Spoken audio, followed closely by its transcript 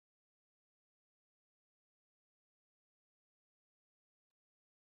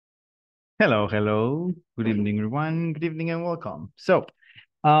Hello, hello. Good evening, everyone. Good evening and welcome.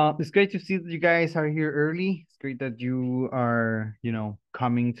 It's great to see that you guys are here early. It's great that you are,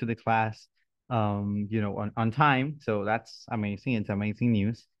 coming to the class, on time. So that's amazing. It's amazing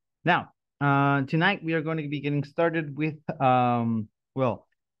news. Now, tonight we are going to be getting started with, the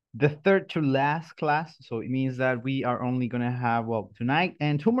third to last class. So it means that we are only going to have, tonight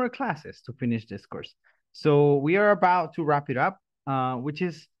and two more classes to finish this course. So we are about to wrap it up, which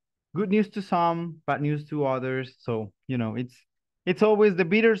is good news to some, bad news to others. So, it's always the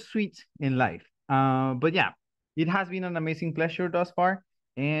bittersweet in life. But yeah, it has been an amazing pleasure thus far.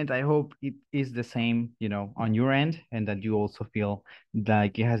 And I hope it is the same, on your end, and that you also feel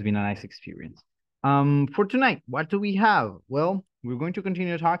like it has been a nice experience. For tonight, what do we have? Well, we're going to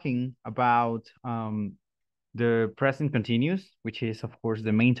continue talking about the present continuous, which is, of course,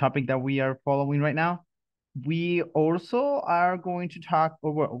 the main topic that we are following right now. We also are going to talk,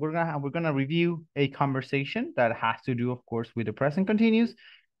 or we're gonna review a conversation that has to do, of course, with the present continuous.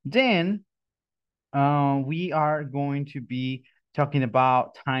 Then, we are going to be talking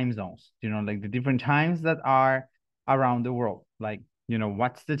about time zones. Like the different times that are around the world. Like,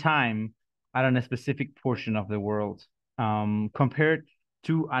 what's the time at a specific portion of the world, compared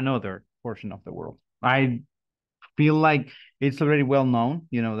to another portion of the world. I feel like it's already well known,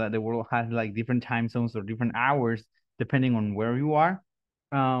 that the world has like different time zones or different hours depending on where you are.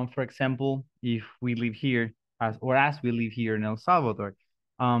 For example, if we live here as we live here in El Salvador,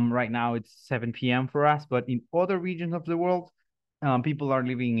 right now it's 7 p.m. for us, but in other regions of the world, people are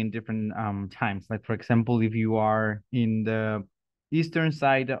living in different times. Like for example, if you are in the eastern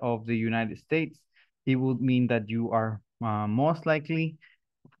side of the United States, it would mean that you are most likely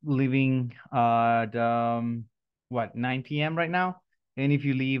living at 9 p.m. right now. And if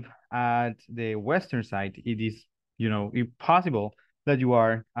you live at the western side, it is, if possible that you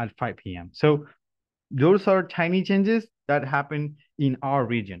are at 5 p.m. So those are tiny changes that happen in our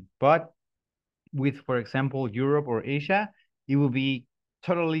region. But with, for example, Europe or Asia, it will be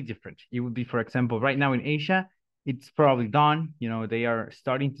totally different. It would be, for example, right now in Asia, it's probably dawn. They are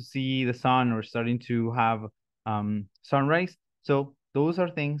starting to see the sun or starting to have sunrise. So those are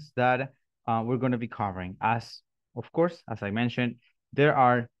things that we're going to be covering. Of course, as I mentioned, there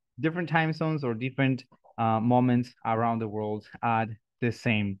are different time zones or different moments around the world at the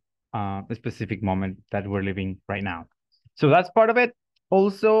same specific moment that we're living right now. So that's part of it.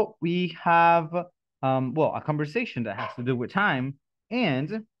 Also, we have a conversation that has to do with time,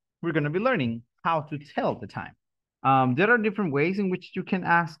 and we're going to be learning how to tell the time. There are different ways in which you can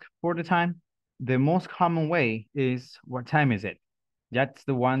ask for the time. The most common way is, what time is it? That's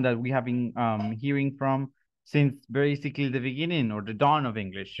the one that we have been hearing from since basically the beginning or the dawn of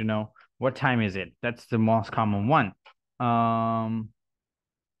English. What time is it? That's the most common one. Oh,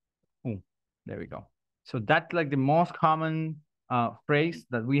 there we go. So that's like the most common phrase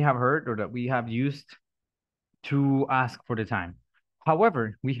that we have heard or that we have used to ask for the time.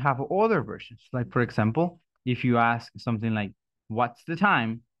 However, we have other versions. Like, for example, if you ask something like, what's the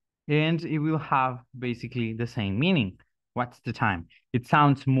time? And it will have basically the same meaning. What's the time? It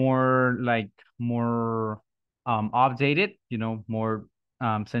sounds more updated, more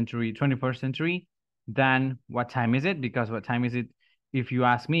 21st century than what time is it? Because what time is it? If you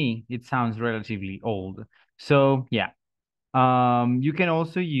ask me, it sounds relatively old. So yeah. You can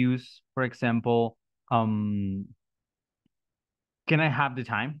also use, for example, um, can I have the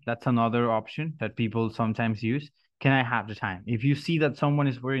time? That's another option that people sometimes use. Can I have the time? If you see that someone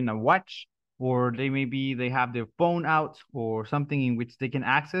is wearing a watch, or they have their phone out or something in which they can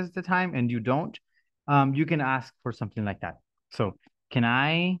access the time and you don't, you can ask for something like that. So, can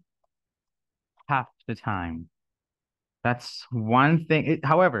I have the time? That's one thing.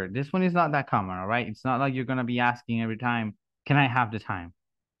 However, this one is not that common, all right? It's not like you're gonna be asking every time, can I have the time?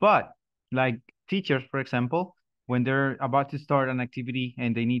 But like teachers, for example, when they're about to start an activity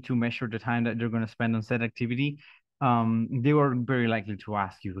and they need to measure the time that they're gonna spend on said activity, they are very likely to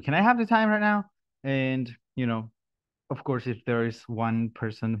ask you, can I have the time right now? And of course, if there is one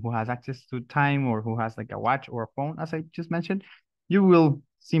person who has access to time or who has like a watch or a phone, as I just mentioned, you will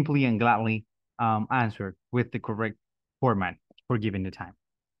simply and gladly answer with the correct format for giving the time.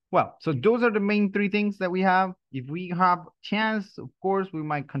 Well, so those are the main three things that we have. If we have chance, of course, we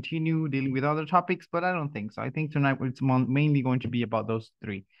might continue dealing with other topics, but I don't think so. I think tonight it's mainly going to be about those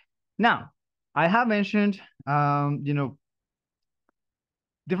three. Now, I have mentioned,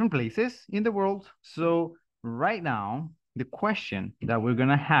 different places in the world. So right now, the question that we're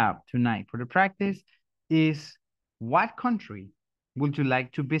gonna have tonight for the practice is, what country would you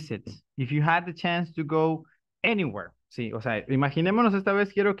like to visit if you had the chance to go anywhere? Sí, o sea, imaginémonos esta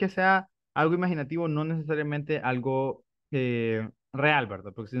vez, quiero que sea algo imaginativo, no necesariamente algo real,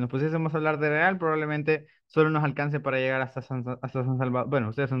 ¿verdad? Porque si nos pusiésemos a hablar de real, probablemente solo nos alcance para llegar hasta San Salvador. Bueno,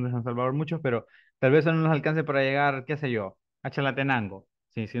 ustedes son de San Salvador muchos, pero tal vez solo nos alcance para llegar, qué sé yo, a Chalatenango.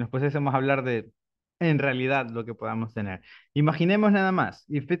 Sí, si nos pusiésemos a hablar de en realidad lo que podamos tener. Imaginemos nada más,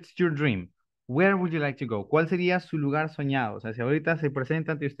 if it's your dream, where would you like to go? ¿Cuál sería su lugar soñado? O sea, si ahorita se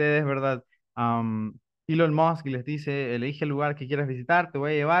presenta ante ustedes, ¿verdad? Elon Musk les dice, elige el lugar que quieras visitar, te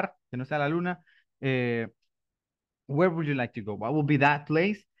voy a llevar, que no sea la luna. Eh, where would you like to go? What will be that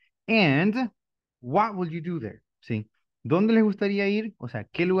place? And what will you do there? ¿Sí? ¿Dónde les gustaría ir? O sea,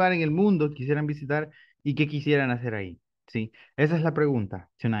 ¿qué lugar en el mundo quisieran visitar y qué quisieran hacer ahí? ¿Sí? Esa es la pregunta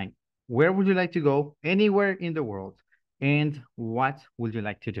tonight. Where would you like to go? Anywhere in the world. And what would you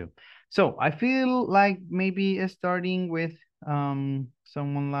like to do? So I feel like maybe starting with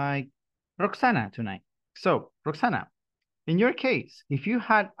someone like Roxana tonight. So, Roxana, in your case, if you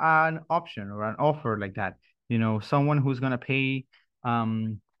had an option or an offer like that, you know, someone who's gonna pay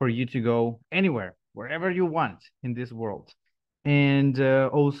for you to go anywhere, wherever you want in this world, and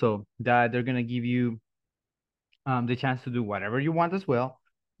also that they're gonna give you the chance to do whatever you want as well,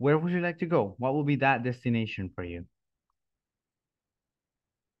 where would you like to go? What will be that destination for you?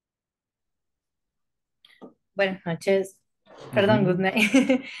 Buenas noches. Perdón, good Mm-hmm.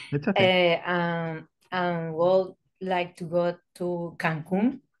 night. It's okay. I would like to go to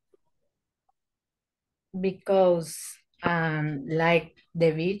Cancun because like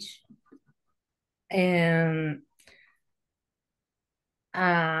the beach and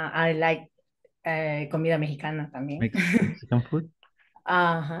I like comida mexicana también. Mexican food.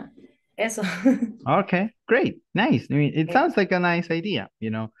 Ajá, eso. Okay, great. Nice. I mean, it Eh, sounds like a nice idea, you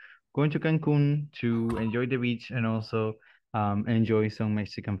know, going to Cancun to enjoy the beach and also enjoy some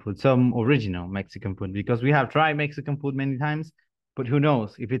Mexican food, some original Mexican food, because we have tried Mexican food many times, but who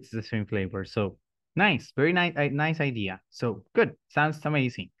knows if it's the same flavor. So nice, very nice, nice idea. So good. Sounds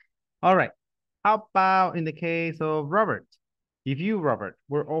amazing. All right. How about in the case of Robert? If you, Robert,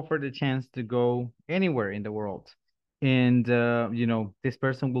 were offered a chance to go anywhere in the world, and you know this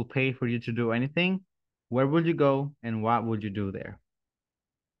person will pay for you to do anything, where would you go and what would you do there?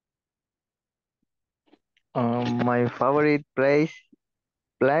 My favorite place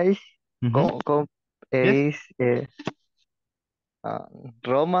Mm-hmm. co co Yes. is uh,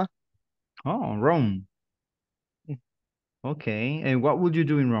 Roma. Oh, Rome. Okay. And what would you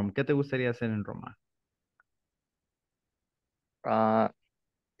do in Rome? ¿Qué te gustaría hacer en Roma? Ah,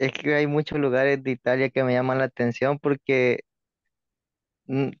 es que hay muchos lugares de Italia que me llaman la atención porque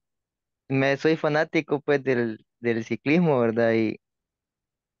mm, me soy fanático pues del ciclismo, ¿verdad? Y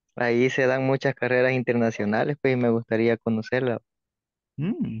ahí se dan muchas carreras internacionales, pues y me gustaría conocerla.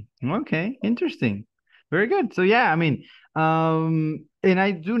 Okay, interesting. Very good. So yeah, I mean, and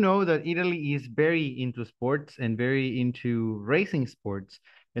I do know that Italy is very into sports and very into racing sports.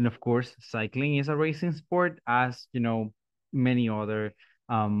 And of course, cycling is a racing sport, as you know, many other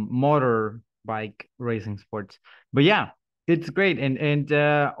motorbike racing sports. But yeah, it's great. And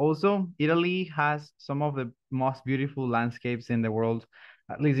also Italy has some of the most beautiful landscapes in the world,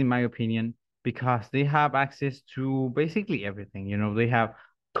 at least in my opinion, because they have access to basically everything. You know, they have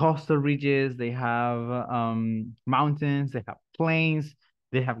coastal ridges, they have mountains, they have plains,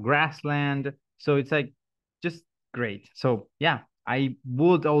 they have grassland. So it's like just great. So yeah, I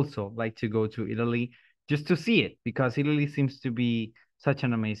would also like to go to Italy just to see it because Italy seems to be such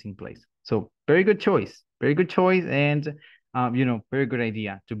an amazing place. So very good choice, very good choice, and you know, very good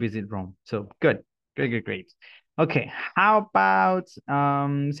idea to visit Rome. So good, great, great, great. Okay, how about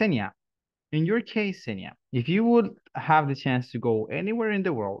Senya? In your case, Senia, if you would have the chance to go anywhere in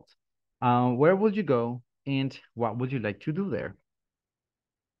the world, where would you go and what would you like to do there?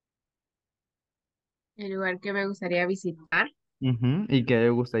 El lugar que me gustaría visitar ¿Y qué le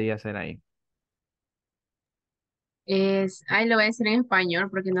gustaría hacer ahí? es, ay, lo voy a decir en español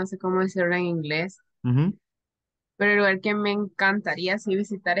porque no sé cómo decirlo en inglés, Ujú. pero el lugar que me encantaría sí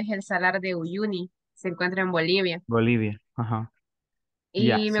visitar es el Salar de Uyuni, se encuentra en Bolivia, Bolivia. Ajá.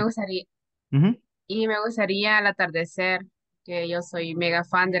 Ya. y me Sí. gustaría, Ujú. y me gustaría el atardecer, que yo soy mega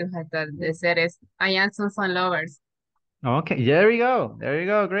fan de los atardeceres. I am sun lovers. Okay, there we go. There you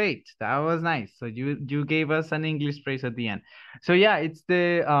go. Great. That was nice. So you gave us an English phrase at the end. So yeah, it's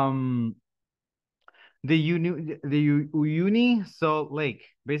the Uyuni Salt Lake.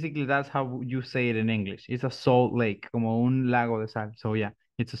 Basically, that's how you say it in English. It's a salt lake, como un lago de sal. So yeah,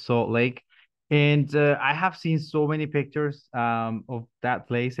 it's a salt lake. And I have seen so many pictures of that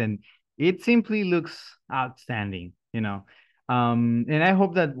place, and it simply looks outstanding, you know. And I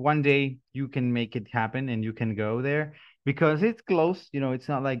hope that one day you can make it happen and you can go there because it's close, you know, it's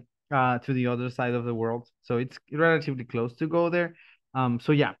not like to the other side of the world, so it's relatively close to go there.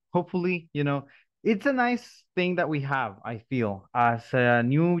 So yeah, hopefully, it's a nice thing that we have, I feel, as a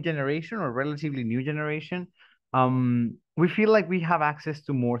new generation or relatively new generation. We feel like we have access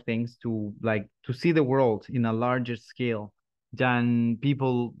to more things, to like to see the world in a larger scale than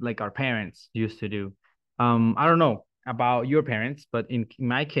people like our parents used to do. I don't know about your parents, but in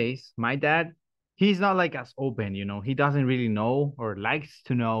my case, my dad, he's not like as open, he doesn't really know or likes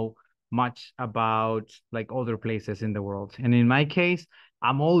to know much about like other places in the world. And in my case,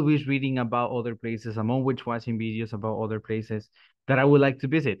 I'm always reading about other places. I'm always watching videos about other places that I would like to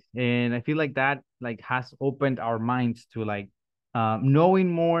visit. And I feel like that like has opened our minds to like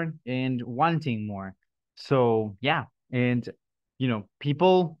knowing more and wanting more. So yeah, and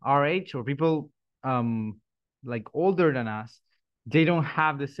people our age or people um like older than us, they don't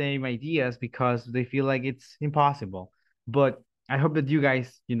have the same ideas because they feel like it's impossible. But I hope that you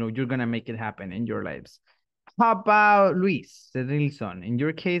guys, you're gonna make it happen in your lives. How about Luis Nilsson? In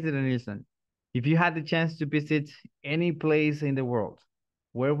your case, Nilsson, if you had the chance to visit any place in the world,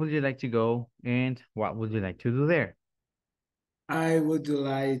 where would you like to go and what would you like to do there? I would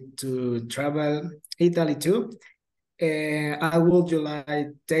like to travel Italy too. I would like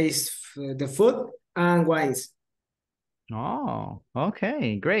taste the food and wines. Oh,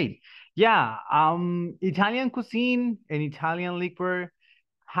 okay, great. Yeah, Italian cuisine and Italian liquor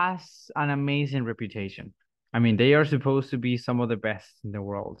has an amazing reputation. I mean, they are supposed to be some of the best in the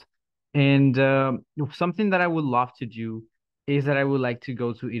world. And something that I would love to do is that I would like to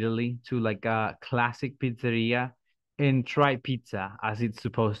go to Italy to like a classic pizzeria and try pizza as it's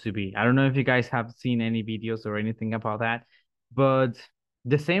supposed to be. I don't know if you guys have seen any videos or anything about that, but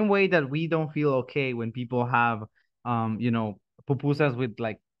the same way that we don't feel okay when people have pupusas with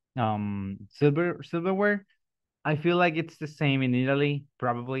like silverware, I feel like it's the same in Italy,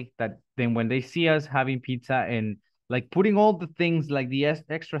 probably, that then when they see us having pizza and like putting all the things, like the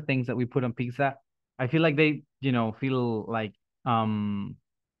extra things that we put on pizza, I feel like they, feel like,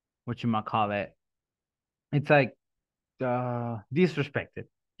 what you might call it. It's like disrespected,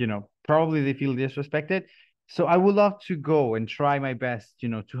 probably they feel disrespected. So I would love to go and try my best,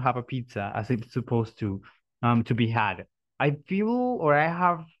 to have a pizza as it's supposed to be had. I feel, or I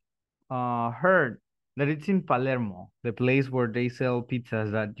have heard that it's in Palermo, the place where they sell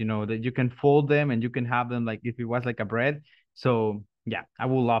pizzas that that you can fold them and you can have them like if it was like a bread. So yeah, I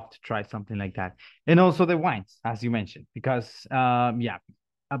would love to try something like that. And also the wines, as you mentioned, because yeah,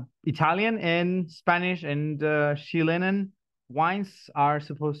 Italian and Spanish and Chilean wines are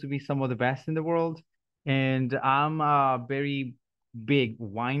supposed to be some of the best in the world. And I'm a very big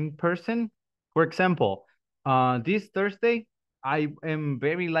wine person. For example, this Thursday I am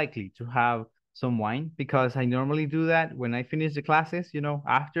very likely to have some wine because I normally do that when I finish the classes,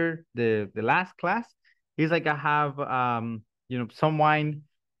 after the last class. It's like I have some wine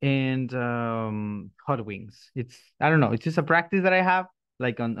and hot wings. It's I don't know, it's just a practice that I have.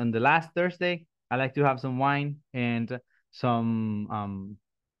 Like on the last Thursday, I like to have some wine and some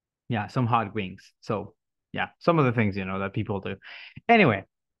yeah, some hot wings. So yeah, some of the things that people do. Anyway,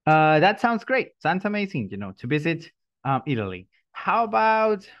 that sounds great. Sounds amazing, to visit Italy. How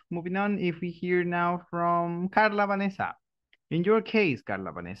about moving on if we hear now from Carla Vanessa? In your case,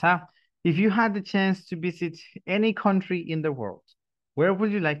 Carla Vanessa, if you had the chance to visit any country in the world, where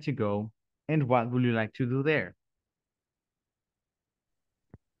would you like to go and what would you like to do there?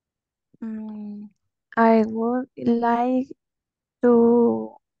 Mm, I would like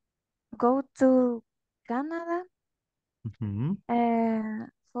to go to Canada Mm-hmm.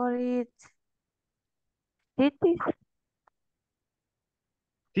 for its cities,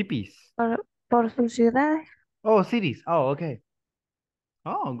 Tipis. por sus ciudades. Oh, cities. Oh, okay.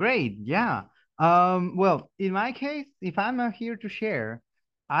 Oh, great. Yeah. Well, in my case, if I'm here to share,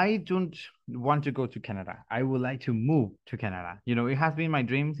 I don't want to go to Canada. I would like to move to Canada. It has been my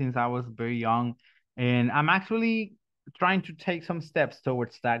dream since I was very young, and I'm actually trying to take some steps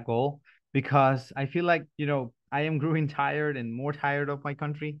towards that goal because I feel like, I am growing tired and more tired of my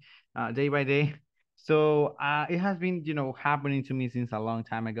country day by day. So it has been, happening to me since a long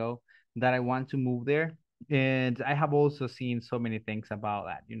time ago that I want to move there, and I have also seen so many things about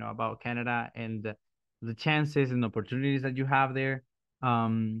that, about Canada and the chances and opportunities that you have there.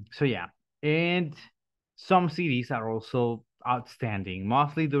 So yeah, and some cities are also outstanding,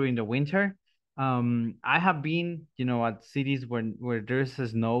 mostly during the winter. I have been, at cities where there's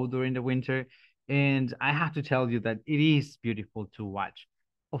snow during the winter, and I have to tell you that it is beautiful to watch.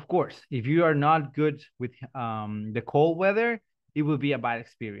 Of course, if you are not good with the cold weather, it would be a bad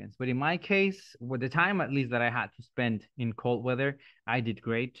experience. But in my case, with the time at least that I had to spend in cold weather, I did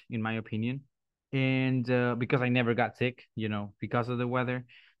great, in my opinion. And because I never got sick, because of the weather.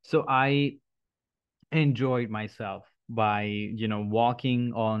 So I enjoyed myself by,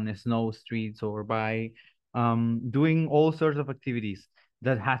 walking on snow streets or by doing all sorts of activities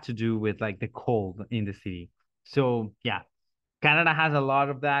that had to do with like the cold in the city. So yeah, Canada has a lot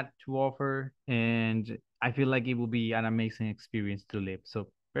of that to offer, and I feel like it will be an amazing experience to live.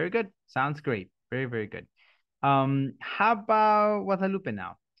 So very good. Sounds great. Very, very good. How about Guadalupe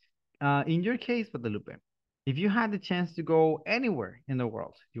now? In your case, Guadalupe, if you had the chance to go anywhere in the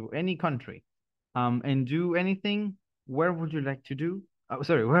world, to any country, and do anything, where would you like to do?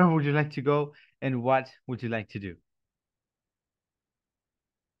 Sorry, where would you like to go, and what would you like to do?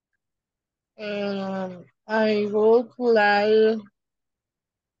 I would like,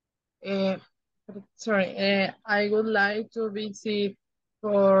 uh, I would like to visit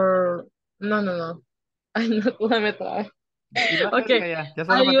for, no, I'm not, déjame traer. Okay, Ya I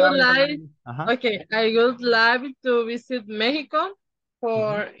solo faltaba would el like, español. Ajá. okay, I would like to visit Mexico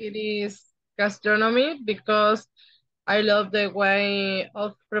for Mhm. it is gastronomy because I love the way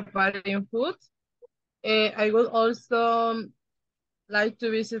of preparing food. I would also like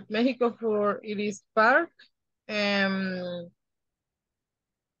to visit Mexico for it is park,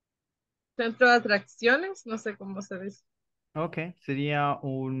 centro de atracciones, no sé cómo se dice. Okay, sería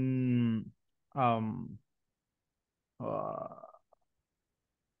un um uh,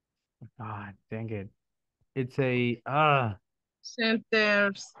 dang it. It's a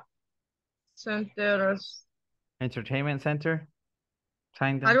Centers, centers, entertainment center,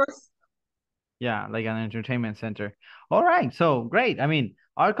 kinda. algo así. Yeah, like an entertainment center. All right, so great. I mean,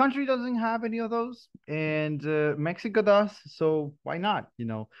 our country doesn't have any of those, and Mexico does. So why not?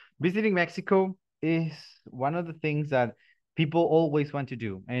 Visiting Mexico is one of the things that people always want to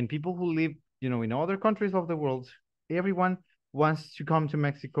do, and people who live, in other countries of the world, everyone wants to come to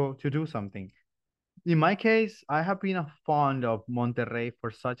Mexico to do something. In my case, I have been a fond of Monterrey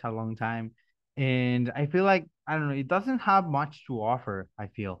for such a long time, and I feel like I don't know, it doesn't have much to offer, I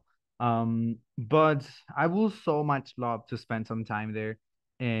feel. But I will so much love to spend some time there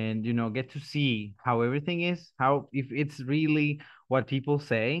and get to see how everything is, how if it's really what people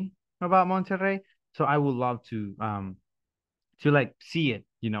say about Monterrey. So I would love to like see it,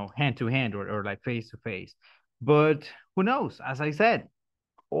 hand to hand or like face to face. But who knows? As I said,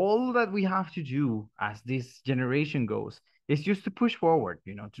 all that we have to do as this generation goes is just to push forward,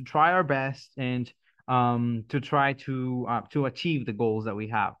 to try our best and to try to achieve the goals that we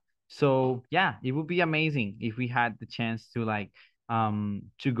have. So yeah, it would be amazing if we had the chance to like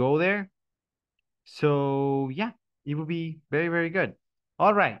to go there. So yeah, it would be very, very good.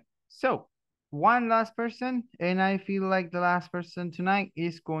 All right. So one last person, and I feel like the last person tonight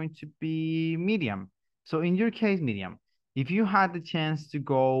is going to be Miriam. So in your case, Miriam, if you had the chance to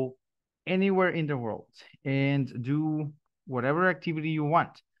go anywhere in the world and do whatever activity you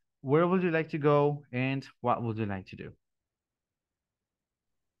want, where would you like to go and what would you like to do?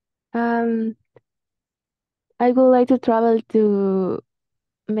 Um, I would like to travel to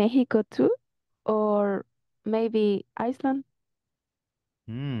Mexico too, or maybe Iceland.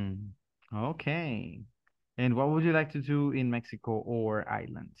 Okay. And what would you like to do in Mexico or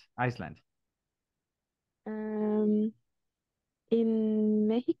Iceland? Um, in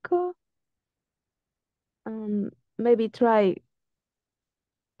Mexico, um, maybe try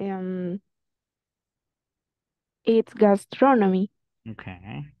um its gastronomy.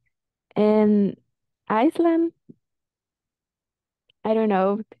 Okay. And Iceland, I don't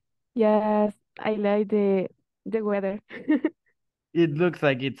know. Yes, I like the weather. It looks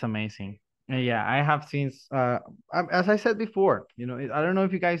like it's amazing. Yeah, I have seen, as I said before, I don't know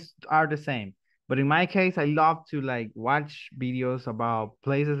if you guys are the same, but in my case, I love to like watch videos about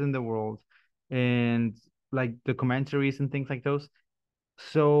places in the world and like documentaries and things like those.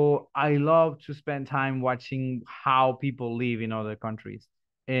 So I love to spend time watching how people live in other countries.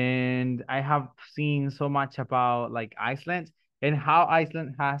 And I have seen so much about like Iceland and how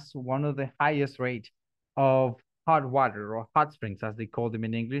Iceland has one of the highest rate of hot water or hot springs, as they call them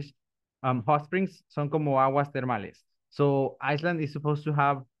in English. Hot springs son como aguas termales. So Iceland is supposed to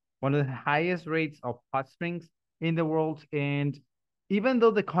have one of the highest rates of hot springs in the world. And even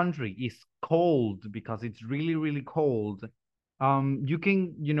though the country is cold because it's really, really cold, you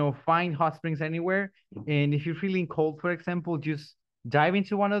can find hot springs anywhere, and if you're feeling cold, for example, just dive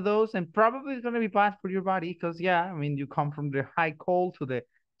into one of those, and probably it's going to be bad for your body because yeah, I mean, you come from the high cold to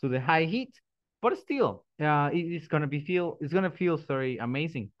the high heat, but still it's going to feel, sorry,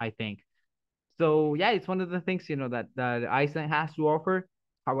 amazing, I think. So yeah, it's one of the things, that Iceland has to offer.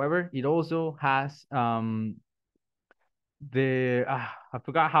 However, it also has I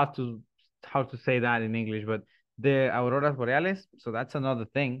forgot how to say that in English, but the auroras boreales. So that's another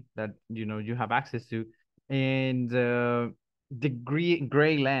thing that you have access to, and the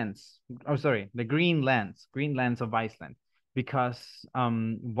gray lands. Oh, sorry, the green lands of Iceland, because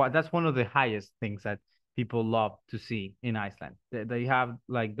that's one of the highest things that people love to see in Iceland. They have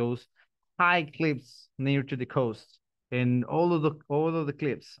like those high cliffs near to the coast, and all of the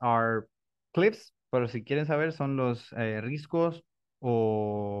cliffs are cliffs, pero si quieren saber, son los riscos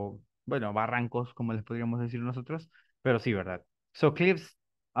o, bueno, barrancos, como les podríamos decir nosotros, pero sí, ¿verdad? So cliffs,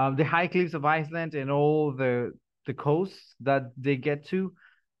 the high cliffs of Iceland and all the coasts that they get to,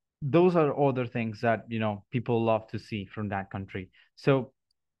 those are other things that, people love to see from that country. So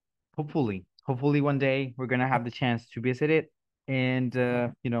hopefully one day we're gonna have the chance to visit it and,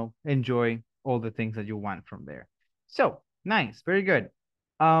 enjoy all the things that you want from there. So nice, very good.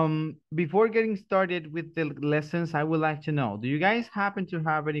 Before getting started with the lessons, I would like to know, do you guys happen to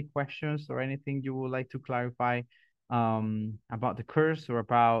have any questions or anything you would like to clarify about the course, or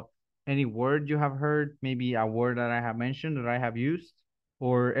about any word you have heard, maybe a word that I have mentioned that I have used,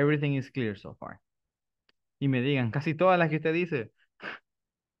 or everything is clear so far? Y me digan, casi todas las que usted dice.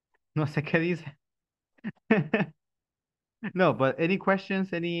 No sé qué dice. No, but any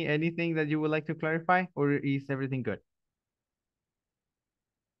questions, anything that you would like to clarify, or is everything good?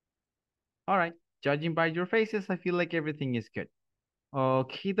 All right, judging by your faces, I feel like everything is good.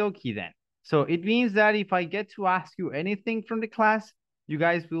 Okie dokie then. So it means that if I get to ask you anything from the class, you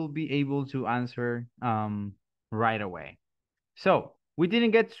guys will be able to answer right away. So we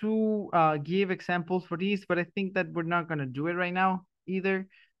didn't get to give examples for these, but I think that we're not gonna do it right now either.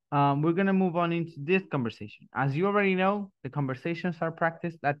 We're gonna move on into this conversation. As you already know, the conversations are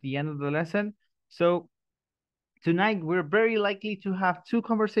practiced at the end of the lesson. So tonight, we're very likely to have two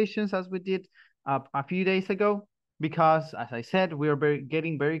conversations as we did a few days ago, because, as I said, we are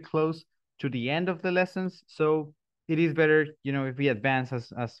getting very close to the end of the lessons. So it is better, if we advance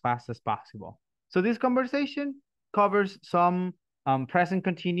as fast as possible. So this conversation covers some present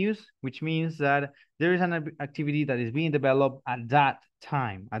continuous, which means that there is an activity that is being developed at that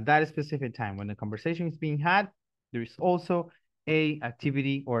time, at that specific time. When the conversation is being had, there is also a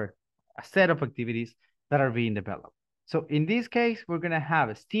activity or a set of activities that are being developed. So in this case, we're gonna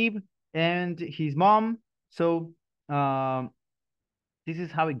have Steve and his mom. So this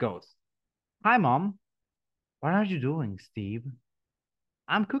is how it goes. Hi, Mom. What are you doing, Steve?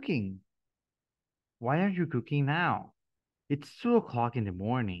 I'm cooking. Why are you cooking now? It's 2 o'clock in the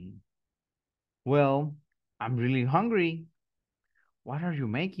morning. Well, I'm really hungry. What are you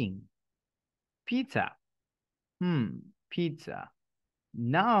making? Pizza. Pizza.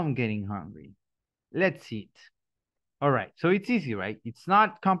 Now I'm getting hungry. Let's eat. All right, so it's easy, right? It's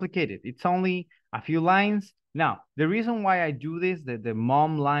not complicated. It's only a few lines. Now, the reason why I do this, the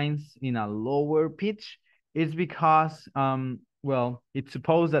mom lines in a lower pitch, is because, well, it's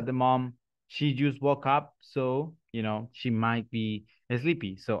supposed that the mom, she just woke up, so, she might be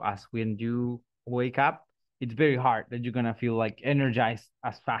sleepy. So as when you wake up, it's very hard that you're gonna feel like energized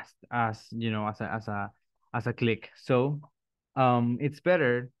as fast as, as a click. So, it's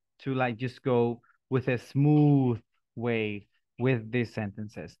better to like just go with a smooth way with these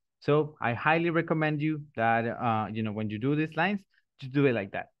sentences. So I highly recommend you that, when you do these lines, just do it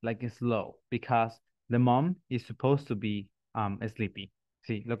like that, like slow, because the mom is supposed to be sleepy.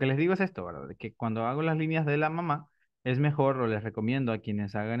 Sí, lo que les digo es esto, ¿verdad? De que cuando hago las líneas de la mamá, es mejor, o les recomiendo a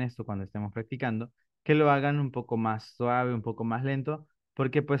quienes hagan esto cuando estemos practicando, que lo hagan un poco más suave, un poco más lento,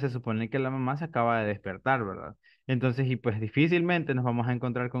 porque pues se supone que la mamá se acaba de despertar, ¿verdad? Entonces, y pues difícilmente nos vamos a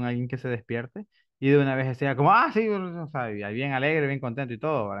encontrar con alguien que se despierte y de una vez sea como, sí, o sea, bien alegre, bien contento y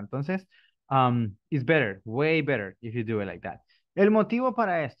todo, ¿verdad? Entonces, it's better, way better if you do it like that. El motivo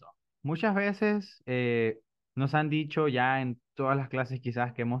para esto, muchas veces nos han dicho ya en todas las clases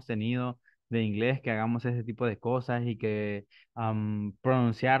quizás que hemos tenido de inglés que hagamos ese tipo de cosas y que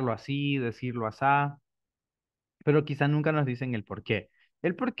pronunciarlo así, decirlo así, pero quizá nunca nos dicen el por qué.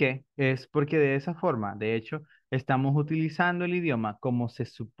 El por qué es porque de esa forma, de hecho, estamos utilizando el idioma como se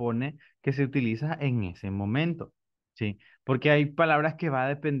supone que se utiliza en ese momento, ¿sí? Porque hay palabras que va a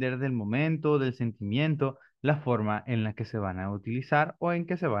depender del momento, del sentimiento, la forma en la que se van a utilizar o en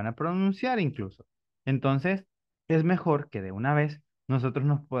que se van a pronunciar incluso. Entonces, es mejor que de una vez nosotros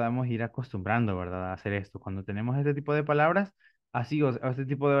nos podamos ir acostumbrando, ¿verdad? A hacer esto. Cuando tenemos este tipo de palabras, así o este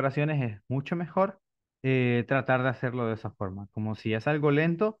tipo de oraciones es mucho mejor tratar de hacerlo de esa forma, como si es algo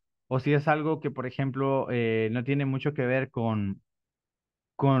lento o si es algo que, por ejemplo, no tiene mucho que ver con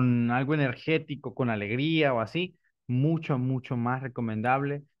con algo energético, con alegría o así, mucho, mucho más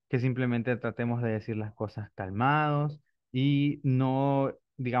recomendable que simplemente tratemos de decir las cosas calmados y no,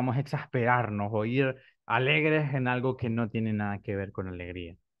 digamos, exasperarnos o ir alegres en algo que no tiene nada que ver con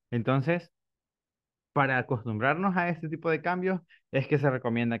alegría. Entonces, para acostumbrarnos a este tipo de cambios es que se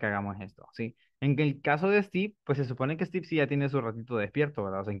recomienda que hagamos esto, ¿sí? En el caso de Steve, pues se supone que Steve sí ya tiene su ratito despierto,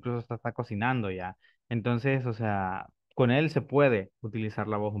 ¿verdad? O sea, incluso está cocinando ya. Entonces, o sea, con él se puede utilizar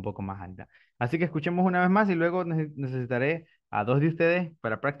la voz un poco más alta. Así que escuchemos una vez más y luego necesitaré a dos de ustedes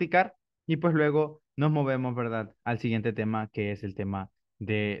para practicar y pues luego nos movemos, ¿verdad? Al siguiente tema que es el tema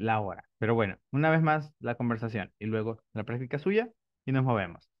de la hora. Pero bueno, una vez más la conversación y luego la práctica suya y nos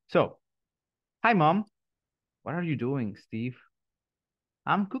movemos. So, hi mom. What are you doing, Steve?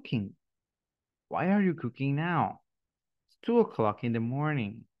 I'm cooking. Why are you cooking now? It's 2 o'clock in the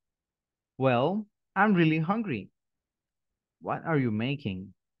morning. Well, I'm really hungry. What are you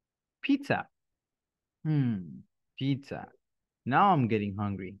making? Pizza. Pizza. Now I'm getting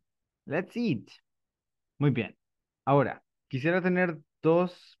hungry. Let's eat. Muy bien. Ahora, quisiera tener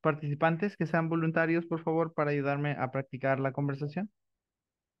dos participantes que sean voluntarios, por favor, para ayudarme a practicar la conversación.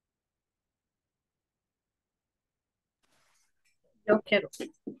 Yo quiero.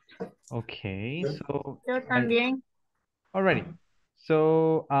 Okay, so Yo también. alrighty.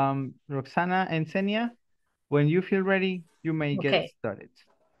 So, Roxana and Senia, when you feel ready, you may get Okay, started.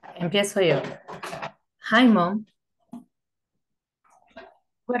 empiezo yo. Hi, mom.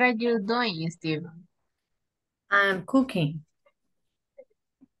 What are you doing, Steve? I'm cooking.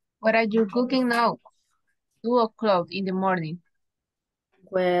 What are you cooking now? 2 o'clock in the morning.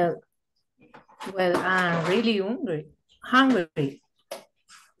 Well, I'm really hungry. Hungry.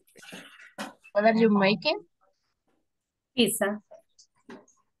 What are you making? Pizza.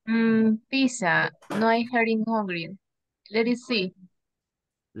 Pizza. No, I'm getting hungry. Let it see.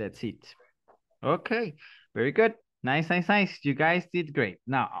 Let's eat. Okay, very good. Nice, nice, nice. You guys did great.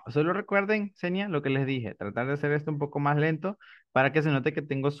 Now, solo recuerden, Senia, lo que les dije, tratar de hacer esto un poco más lento para que se note que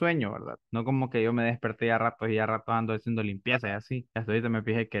tengo sueño, ¿verdad? No como que yo me desperté ya rato y ya rato ando haciendo limpieza y así. Hasta ahorita me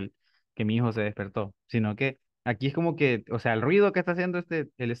fijé que mi hijo se despertó, sino que aquí es como que, o sea, el ruido que está haciendo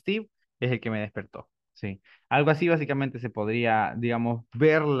el Steve es el que me despertó, ¿sí? Algo así básicamente se podría, digamos,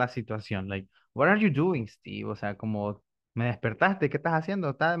 ver la situación. Like, what are you doing, Steve? O sea, como, ¿me despertaste? ¿Qué estás haciendo?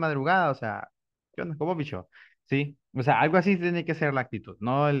 ¿Estás de madrugada? O sea, ¿qué onda? ¿Cómo bicho? Sí, o sea, algo así tiene que ser la actitud,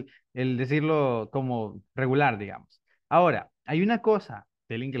 no el decirlo como regular, digamos. Ahora, hay una cosa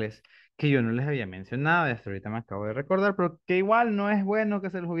del inglés que yo no les había mencionado, y hasta ahorita me acabo de recordar, pero que igual no es bueno que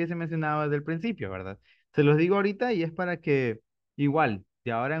se los hubiese mencionado desde el principio, ¿verdad? Se los digo ahorita y es para que igual,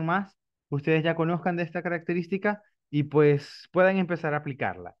 de ahora en más, ustedes ya conozcan de esta característica y pues puedan empezar a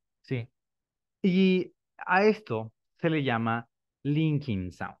aplicarla, ¿sí? Y a esto se le llama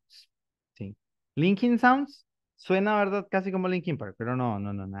linking sounds, ¿sí? Linking sounds suena, ¿verdad? Casi como Linkin Park, pero no,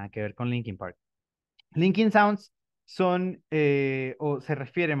 no, no, nada que ver con Linkin Park. Linking sounds son, o se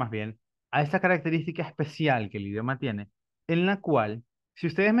refiere más bien, a esta característica especial que el idioma tiene, en la cual, si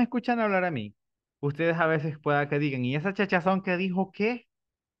ustedes me escuchan hablar a mí, ustedes a veces pueda que digan, ¿y esa chachazón que dijo qué?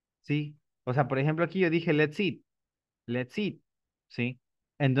 ¿Sí? O sea, por ejemplo, aquí yo dije, let's eat, ¿sí?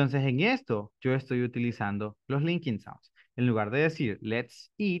 Entonces en esto yo estoy utilizando los linking sounds. En lugar de decir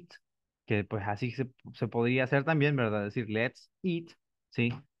let's eat, que pues así se podría hacer también, ¿verdad? Decir let's eat,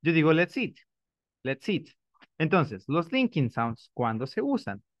 ¿sí? Yo digo let's eat, let's eat. Entonces, los linking sounds, cuando se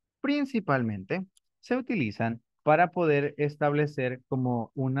usan, principalmente se utilizan para poder establecer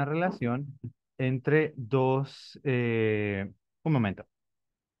como una relación entre dos, un momento.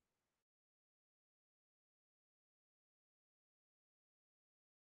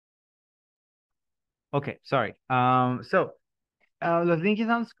 Okay, sorry. Los linking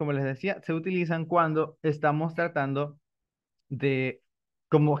sounds, como les decía, se utilizan cuando estamos tratando de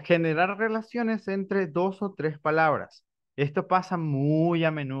como generar relaciones entre dos o tres palabras. Esto pasa muy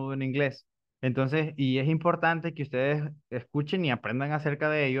a menudo en inglés. Entonces, y es importante que ustedes escuchen y aprendan acerca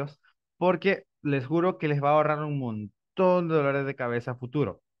de ellos, porque les juro que les va a ahorrar un montón de dolores de cabeza a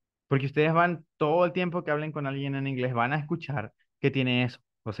futuro. Porque ustedes van todo el tiempo que hablen con alguien en inglés, van a escuchar que tiene eso.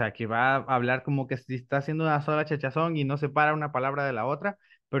 O sea, que va a hablar como que si está haciendo una sola chachazón y no separa una palabra de la otra,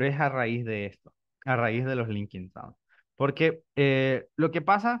 pero es a raíz de esto, a raíz de los linking sounds. Porque lo que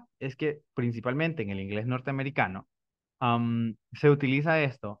pasa es que principalmente en el inglés norteamericano se utiliza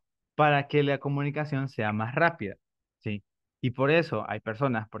esto para que la comunicación sea más rápida, ¿sí? Y por eso hay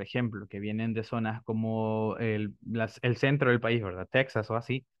personas, por ejemplo, que vienen de zonas como el centro del país, ¿verdad? Texas o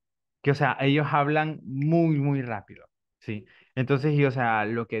así, que, o sea, ellos hablan muy, muy rápido, ¿sí? Entonces, y, o sea,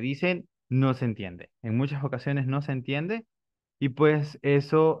 lo que dicen no se entiende. En muchas ocasiones no se entiende Y pues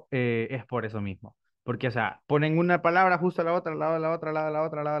eso es por eso mismo. Porque, o sea, ponen una palabra justo a la otra, al lado de la otra, al lado de la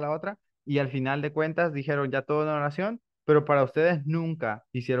otra, al lado de la otra, y al final de cuentas dijeron ya todo en oración, pero para ustedes nunca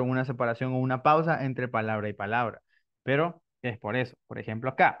hicieron una separación o una pausa entre palabra y palabra. Pero es por eso. Por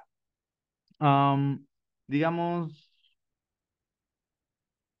ejemplo, acá, am, digamos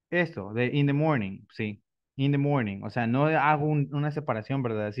esto de in the morning, sí, in the morning. O sea, no hago una separación,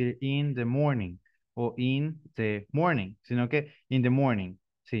 ¿verdad? Decir in the morning o in the morning, sino que in the morning,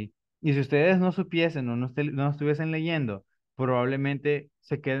 sí. Y si ustedes no supiesen o no estuviesen leyendo, probablemente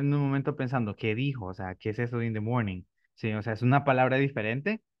se queden en un momento pensando, ¿qué dijo? O sea, ¿qué es eso de in the morning? Sí, o sea, es una palabra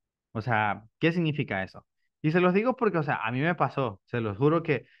diferente. O sea, ¿qué significa eso? Y se los digo porque, o sea, a mí me pasó, se los juro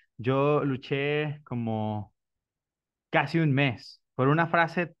que yo luché como casi un mes por una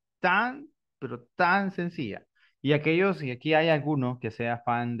frase tan, pero tan sencilla. Y aquellos, y aquí hay alguno que sea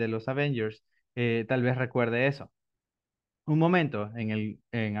fan de los Avengers, tal vez recuerde eso. Un momento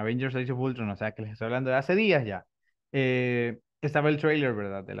en Avengers Age of Ultron, o sea que les estoy hablando de hace días ya, estaba el trailer,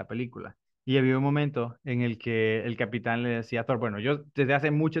 ¿verdad? De la película. Y había un momento en el que el capitán le decía a Thor, bueno, yo desde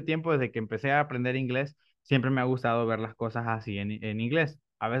hace mucho tiempo, desde que empecé a aprender inglés, siempre me ha gustado ver las cosas así en inglés.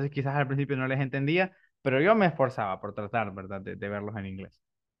 A veces quizás al principio no les entendía, pero yo me esforzaba por tratar, ¿verdad? De verlos en inglés.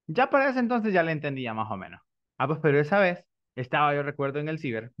 Ya para ese entonces ya le entendía más o menos. Ah, pues, pero esa vez estaba yo recuerdo en el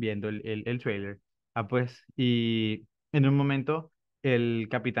ciber viendo el trailer. Ah, pues, y en un momento el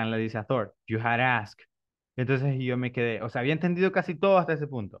capitán le dice a Thor, you had asked. Entonces yo me quedé, o sea, había entendido casi todo hasta ese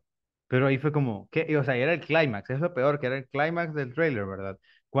punto. Pero ahí fue como, ¿qué? Y, o sea, era el clímax, es lo peor, que era el clímax del trailer, ¿verdad?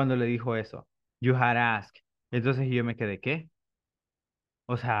 Cuando le dijo eso, you had asked. Entonces yo me quedé, ¿qué?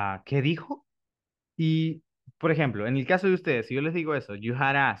 O sea, ¿qué dijo? Y, por ejemplo, en el caso de ustedes, si yo les digo eso, you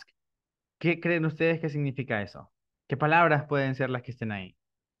had asked, ¿qué creen ustedes que significa eso? ¿Qué palabras pueden ser las que estén ahí?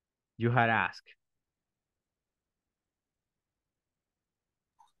 You had asked.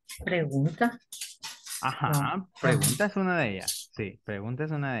 Pregunta. No. Ajá, Ajá. pregunta es una de ellas. Sí, pregunta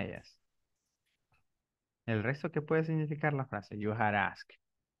es una de ellas. El resto, ¿qué puede significar la frase? You had asked.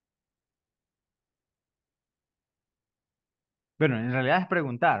 Bueno, en realidad es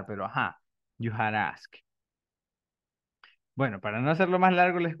preguntar, pero ajá. You had asked. Bueno, para no hacerlo más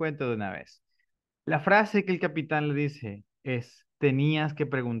largo, les cuento de una vez. La frase que el capitán le dice es, tenías que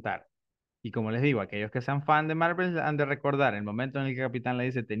preguntar. Y como les digo, aquellos que sean fan de Marvel han de recordar el momento en el que el capitán le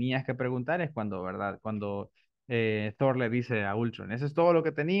dice tenías que preguntar es cuando, ¿verdad? Cuando Thor le dice a Ultron, eso es todo lo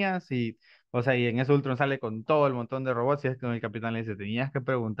que tenías y, o sea, y en ese Ultron sale con todo el montón de robots y es cuando el capitán le dice tenías que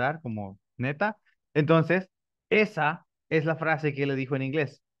preguntar como neta. Entonces, esa es la frase que le dijo en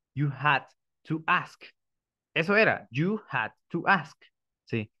inglés. You had to ask. Eso era, you had to ask.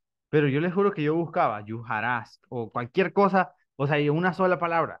 Sí. Pero yo les juro que yo buscaba you had asked o cualquier cosa, o sea, y una sola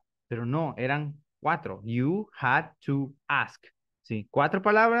palabra. Pero no, eran cuatro. You had to ask. Sí, cuatro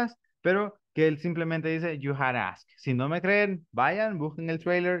palabras, pero que él simplemente dice you had asked. Si no me creen, vayan, busquen el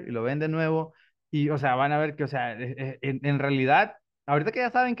trailer y lo ven de nuevo. Y, o sea, van a ver que, o sea, en realidad, ahorita que ya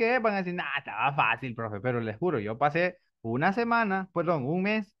saben qué es, van a decir, nah, estaba fácil, profe. Pero les juro, yo pasé una semana, perdón, un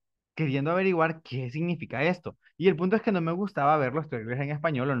mes queriendo averiguar qué significa esto. Y el punto es que no me gustaba ver los trailers en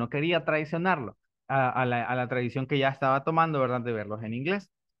español o no quería traicionarlo a la tradición que ya estaba tomando, ¿verdad? De verlos en inglés.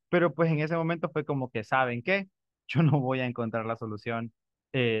 Pero pues en ese momento fue como que, ¿saben qué? Yo no voy a encontrar la solución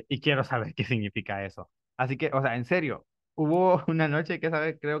y quiero saber qué significa eso. Así que, o sea, en serio, hubo una noche que,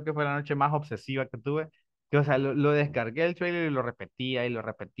 ¿sabes? Creo que fue la noche más obsesiva que tuve, que, o sea, lo descargué el trailer y lo repetía y lo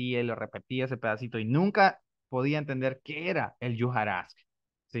repetía y lo repetía ese pedacito y nunca podía entender qué era el You Had Asked.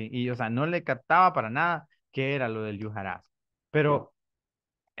 Sí, y o sea, no le captaba para nada qué era lo del Yuharaz. Pero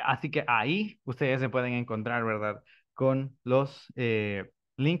así que ahí ustedes se pueden encontrar, ¿verdad? Con los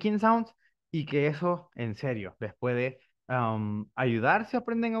linking sounds y que eso, en serio, les puede ayudar si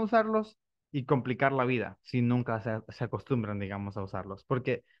aprenden a usarlos y complicar la vida si nunca se acostumbran, digamos, a usarlos.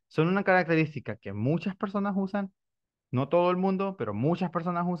 Porque son una característica que muchas personas usan, no todo el mundo, pero muchas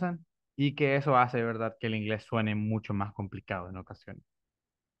personas usan y que eso hace, ¿verdad? Que el inglés suene mucho más complicado en ocasiones.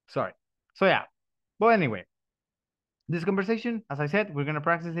 Sorry. So yeah. But anyway, this conversation, as I said, we're gonna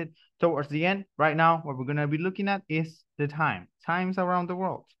practice it towards the end. Right now, what we're gonna be looking at is the time. Times around the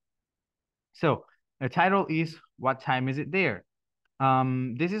world. So the title is "What time is it there?"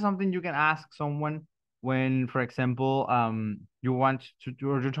 This is something you can ask someone when, for example, you want to,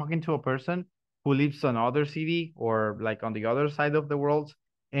 or you're talking to a person who lives on other city or like on the other side of the world,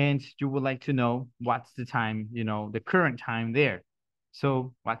 and you would like to know what's the time, the current time there.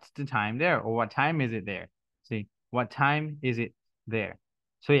 So what's the time there, or what time is it there? See, what time is it there?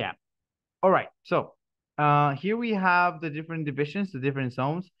 So yeah. All right. So here we have the different divisions, the different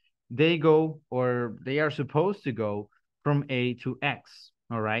zones. They go, or they are supposed to go from A to X,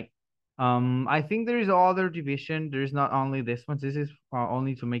 all right? I think there is other division. There is not only this one. This is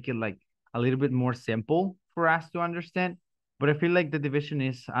only to make it like a little bit more simple for us to understand, but I feel like the division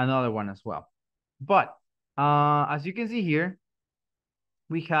is another one as well. But as you can see here,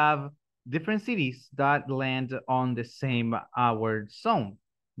 we have different cities that land on the same hour zone,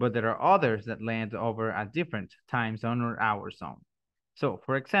 but there are others that land over a different time zone or hour zone. So,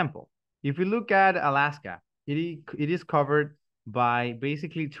 for example, if we look at Alaska, it is covered by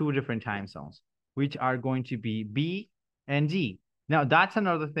basically two different time zones, which are going to be B and D. Now, that's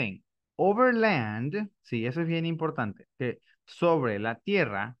another thing. Over land, sí, eso es bien importante, que sobre la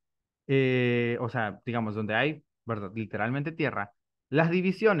tierra, o sea, digamos, donde hay, ¿verdad? Literalmente tierra, las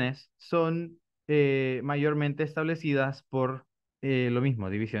divisiones son mayormente establecidas por lo mismo,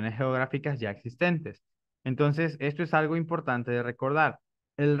 divisiones geográficas ya existentes. Entonces, esto es algo importante de recordar.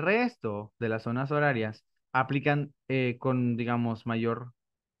 El resto de las zonas horarias aplican con, digamos, mayor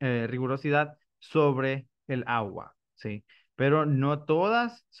rigurosidad sobre el agua, ¿sí? Pero no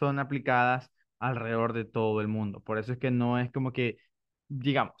todas son aplicadas alrededor de todo el mundo. Por eso es que no es como que,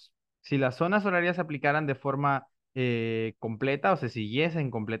 digamos, si las zonas horarias se aplicaran de forma completa o se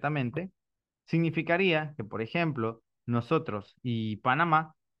siguiesen completamente, significaría que, por ejemplo, nosotros y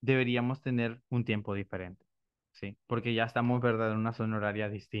Panamá deberíamos tener un tiempo diferente, ¿sí? Porque ya estamos, ¿verdad?, en una zona horaria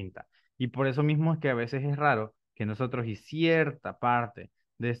distinta. Y por eso mismo es que a veces es raro que nosotros y cierta parte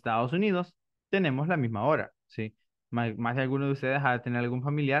de Estados Unidos tenemos la misma hora, ¿sí? Más de alguno de ustedes ha de tener algún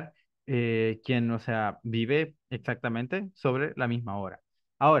familiar quien, o sea, vive exactamente sobre la misma hora.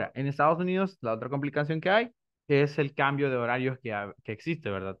 Ahora, en Estados Unidos, la otra complicación que hay es el cambio de horarios que existe,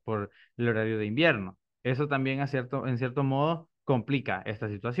 ¿verdad? Por el horario de invierno. Eso también en cierto modo complica esta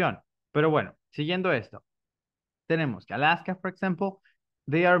situación. Pero bueno, siguiendo esto, tenemos que Alaska, for example,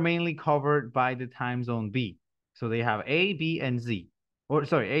 they are mainly covered by the time zone B. So they have A, B, and Z. Or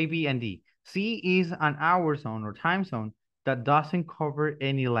sorry, A, B, and D. C is an hour zone or time zone that doesn't cover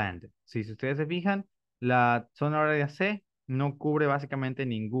any land. Si ustedes se fijan, la zona horaria C no cubre básicamente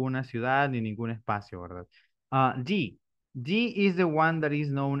ninguna ciudad ni ningún espacio, ¿verdad? D. D is the one that is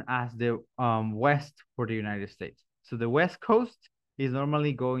known as the west for the United States. So the west coast is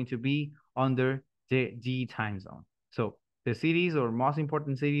normally going to be under the D time zone. So the cities or most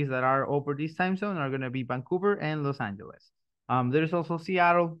important cities that are over this time zone are going to be Vancouver and Los Angeles. There's also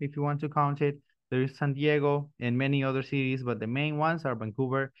Seattle, if you want to count it. There's San Diego and many other cities, but the main ones are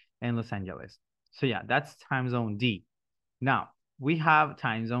Vancouver and Los Angeles. So yeah, that's time zone D. Now, we have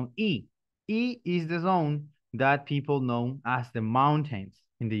time zone E. E is the zone that people know as the mountains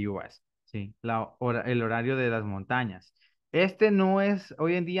in the US. Sí, el horario de las montañas. Este no es,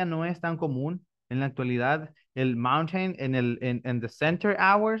 hoy en día no es tan común. En la actualidad, el mountain and the center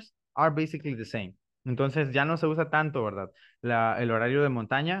hours are basically the same. Entonces ya no se usa tanto, ¿verdad? El horario de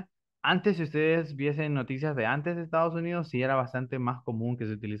montaña. Antes, si ustedes viesen noticias de antes de Estados Unidos, sí era bastante más común que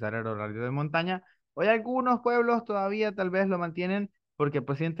se utilizara el horario de montaña. Hoy algunos pueblos todavía tal vez lo mantienen porque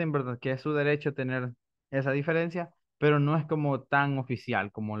pues sienten, ¿verdad?, que es su derecho tener esa diferencia, pero no es como tan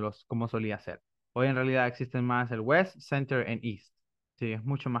oficial como solía ser. Hoy en realidad existen más el West, Center and East. Sí, es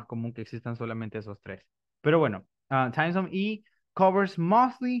mucho más común que existan solamente esos tres. Pero bueno, Time Zone E covers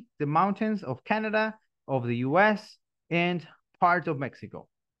mostly the mountains of Canada, of the US, and part of Mexico.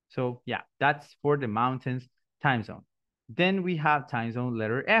 So yeah, that's for the mountains time zone. Then we have time zone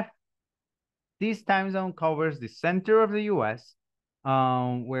letter F. This time zone covers the center of the US,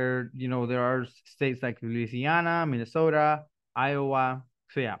 where, you know, there are states like Louisiana, Minnesota, Iowa.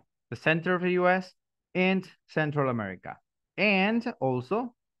 So yeah, the center of the US and Central America, and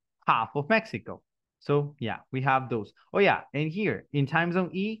also half of Mexico. So yeah, we have those. Oh yeah, and here in time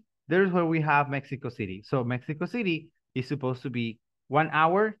zone E, there's where we have Mexico City. So Mexico City is supposed to be 1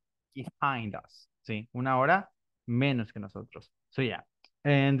 hour behind us. Sí, una hora menos que nosotros. So yeah,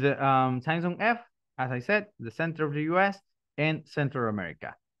 and time zone F, as I said, the center of the US and Central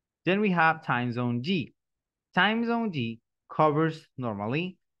America. Then we have time zone G. Time zone G covers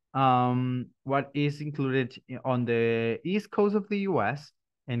normally what is included on the east coast of the US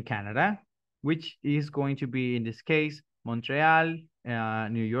and Canada, which is going to be, in this case, Montreal,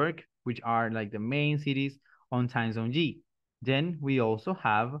 New York, which are like the main cities on time zone G. Then we also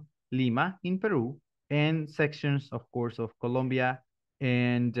have Lima in Peru and sections, of course, of Colombia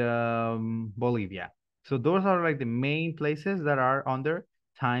and Bolivia. So those are like the main places that are under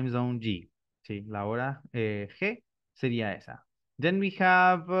time zone G. Sí, la hora G sería esa. Then we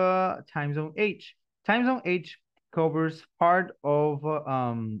have time zone H. Time zone H covers part of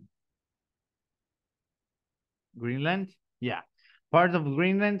Greenland. Yeah, part of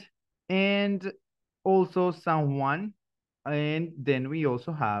Greenland and also San Juan And then we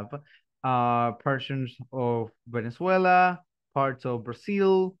also have portions of Venezuela, parts of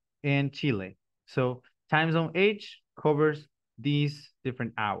Brazil, and Chile. So time zone H covers these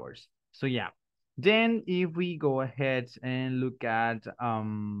different hours. So yeah. Then if we go ahead and look at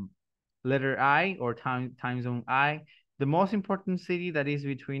letter I or time zone I, the most important city that is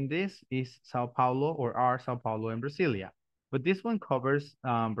between this is Sao Paulo or our Sao Paulo and Brasilia. But this one covers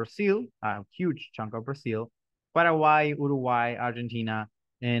Brazil, a huge chunk of Brazil, Paraguay, Uruguay, Argentina,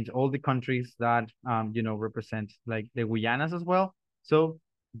 and all the countries that represent like the Guyanas as well. So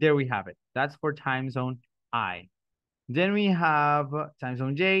there we have it. That's for time zone I. Then we have time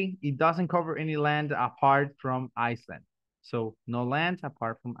zone J. It doesn't cover any land apart from Iceland. So no land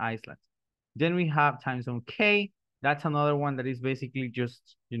apart from Iceland. Then we have time zone K. That's another one that is basically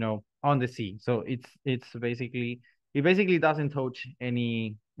just, on the sea. So it basically doesn't touch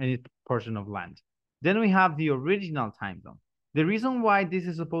any portion of land. Then we have the original time zone. The reason why this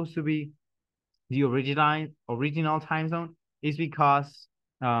is supposed to be the original time zone is because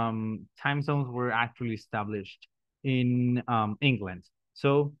time zones were actually established in England.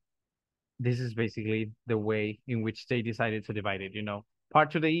 So this is basically the way in which they decided to divide it, part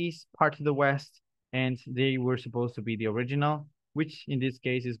to the east, part to the west, and they were supposed to be the original, which in this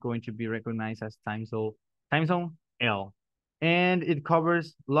case is going to be recognized as time zone L. And it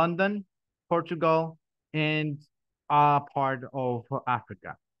covers London, Portugal, and a part of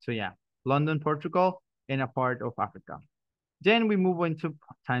Africa. So yeah, London, Portugal, and a part of Africa. Then we move into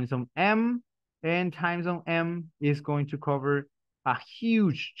time zone M, and time zone M is going to cover a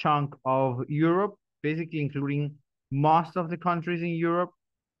huge chunk of Europe, basically including most of the countries in Europe.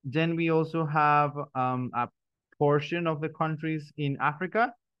 Then we also have a portion of the countries in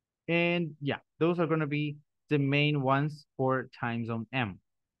Africa. And yeah, those are going to be the main ones for time zone M.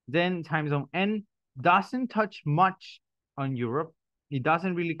 Then time zone N doesn't touch much on Europe. It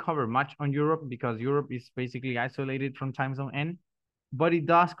doesn't really cover much on Europe because Europe is basically isolated from time zone N, but it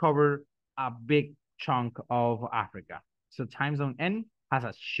does cover a big chunk of Africa. So time zone N has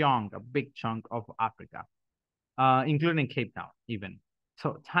a big chunk of Africa, including Cape Town even.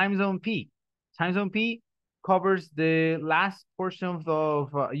 So time zone P covers the last portion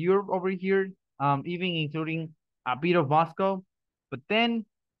of Europe over here, even including a bit of Moscow, but then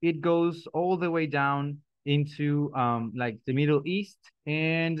it goes all the way down into like the Middle East,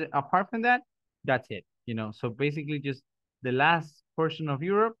 and apart from that, that's it. So basically just the last portion of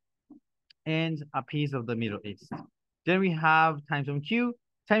Europe and a piece of the Middle East. Then we have time zone Q.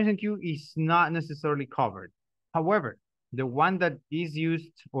 Time zone Q is not necessarily covered. However, the one that is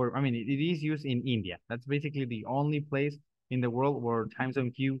used, it is used in India. That's basically the only place in the world where time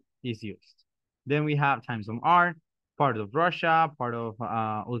zone Q is used. Then we have time zone R, part of Russia, part of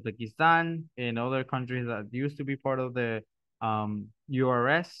Uzbekistan, and other countries that used to be part of the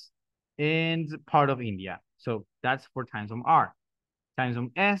URS, and part of India. So that's for time zone R. Time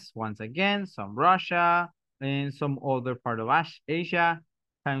zone S, once again, some Russia and some other part of Asia.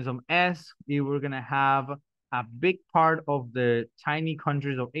 Time zone S, we're going to have a big part of the tiny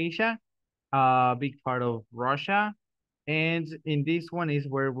countries of Asia, a big part of Russia. And in this one is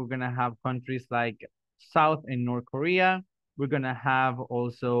where we're going to have countries like South and North Korea. We're going to have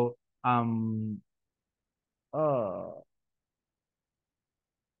also the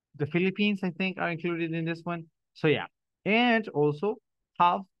Philippines, I think, are included in this one. So yeah, and also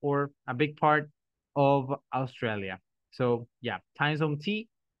half or a big part of Australia. So yeah, time zone T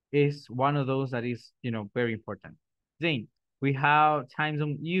is one of those that is, very important. Then we have time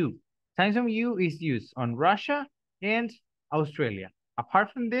zone U. Time zone U is used on Russia and Australia.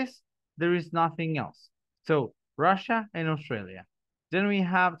 Apart from this, there is nothing else. So Russia and Australia. Then we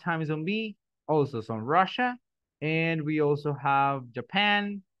have time zone B, also some Russia, and we also have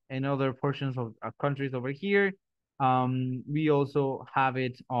Japan and other portions of countries over here. We also have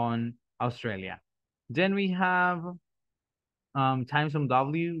it on Australia. Then we have time zone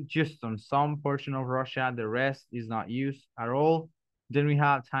W just on some portion of Russia. The rest is not used at all. Then we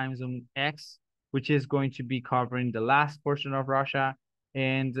have time zone X, which is going to be covering the last portion of Russia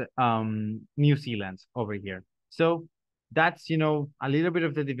and New Zealand over here. So that's, a little bit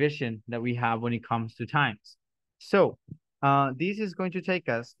of the division that we have when it comes to times. So this is going to take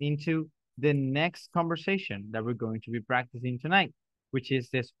us into the next conversation that we're going to be practicing tonight, which is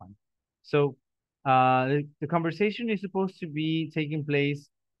this one. So the conversation is supposed to be taking place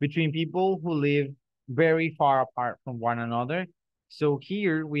between people who live very far apart from one another. So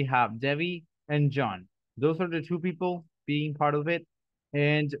here we have Debbie and John. Those are the two people being part of it.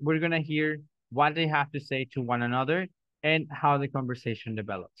 And we're going to hear what they have to say to one another and how the conversation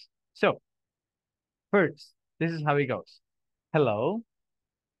develops. So first, this is how it goes. Hello.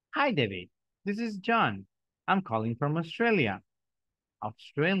 Hi, David. This is John. I'm calling from Australia.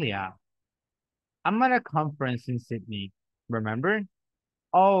 Australia. I'm at a conference in Sydney. Remember?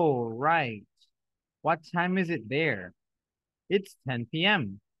 Oh, right. What time is it there? It's 10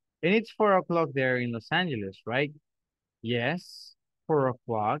 p.m. And it's 4 o'clock there in Los Angeles, right? Yes, 4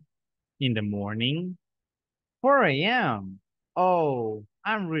 o'clock in the morning. 4 a.m. Oh,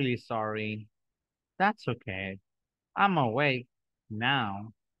 I'm really sorry. That's okay. I'm awake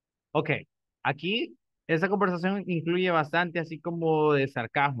now. Ok, aquí esa conversación incluye bastante así como de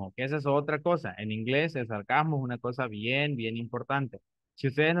sarcasmo, que esa es otra cosa. En inglés el sarcasmo es una cosa bien, bien importante. Si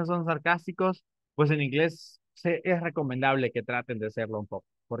ustedes no son sarcásticos, pues en inglés es recomendable que traten de serlo un poco,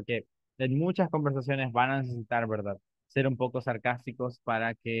 porque en muchas conversaciones van a necesitar, ¿verdad? Ser un poco sarcásticos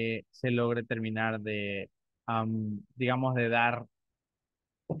para que se logre terminar de, digamos, de dar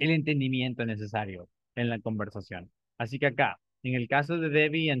el entendimiento necesario en la conversación. Así que acá, en el caso de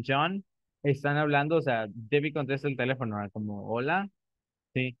Debbie y John, están hablando, o sea, Debbie contesta el teléfono, ¿verdad? Como, hola,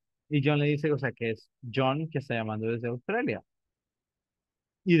 sí. Y John le dice, o sea, que es John que está llamando desde Australia.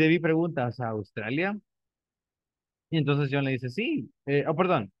 Y Debbie pregunta, o sea, ¿Australia? Y entonces John le dice, sí.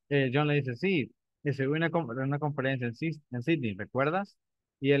 Perdón, John le dice, sí. Estoy en una conferencia en Sydney, ¿recuerdas?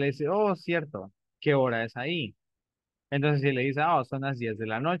 Y él le dice, oh, cierto. ¿Qué hora es ahí? Entonces si le dice, oh, son las 10 de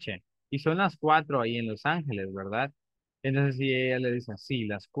la noche. Y son las 4 ahí en Los Ángeles, ¿verdad? Entonces si ella le dice, sí,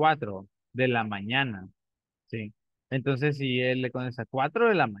 las 4 de la mañana, sí. Entonces si él le contesta 4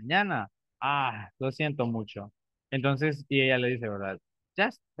 de la mañana, lo siento mucho. Entonces, y ella le dice, ¿verdad?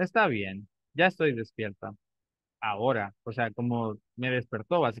 Ya está bien, ya estoy despierta ahora, o sea, como me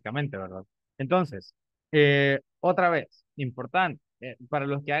despertó básicamente, ¿verdad? Entonces, otra vez, importante, para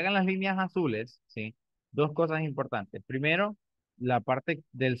los que hagan las líneas azules, ¿sí? Dos cosas importantes. Primero, la parte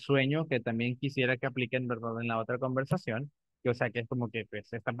del sueño que también quisiera que apliquen, ¿verdad? En la otra conversación, que o sea, que es como que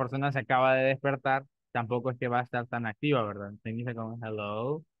pues, esta persona se acaba de despertar, tampoco es que va a estar tan activa, ¿verdad? Se inicia con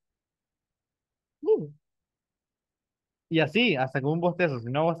hello. Uh, y así, hasta con un bostezo,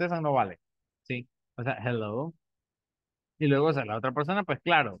 si no bostezan no vale, ¿sí? O sea, hello. Y luego, o sea, la otra persona, pues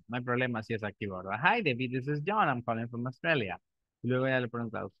claro, no hay problema si es activo, ¿verdad? Hi, David, this is John, I'm calling from Australia. Y luego ella le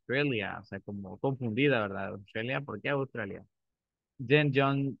pregunta, Australia, o sea, como confundida, ¿verdad? Australia, ¿por qué Australia? Then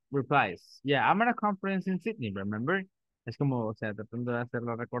John replies, yeah, I'm at a conference in Sydney, remember? Es como, o sea, tratando de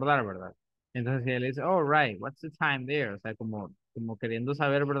hacerlo recordar, ¿verdad? Entonces ella le dice, oh, right, what's the time there? O sea, como queriendo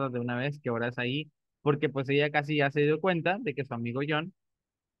saber, ¿verdad? De una vez qué hora es ahí, porque pues ella casi ya se dio cuenta de que su amigo John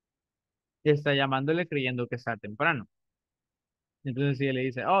está llamándole creyendo que está temprano. Entonces ella le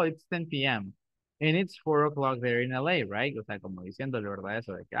dice, oh, it's 10 p.m. And it's 4 o'clock there in LA, right? O sea, como diciéndole, ¿verdad?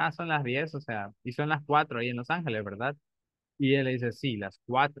 Eso de que, son las 10, o sea, y son las 4 ahí en Los Ángeles, ¿verdad? Y él le dice, sí, las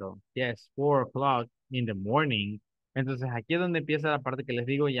 4. Yes, 4 o'clock in the morning. Entonces aquí es donde empieza la parte que les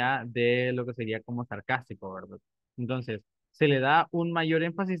digo ya de lo que sería como sarcástico, ¿verdad? Entonces, se le da un mayor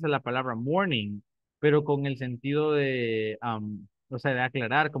énfasis a la palabra morning, pero con el sentido de, o sea, de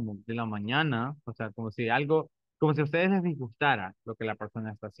aclarar como de la mañana, o sea, como si algo, como si a ustedes les disgustara lo que la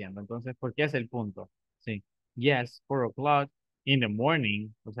persona está haciendo. Entonces, ¿por qué es el punto? Sí. Yes, 4 o'clock in the morning,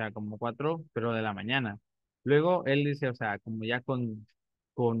 o sea, como 4, pero de la mañana. Luego él dice, o sea, como ya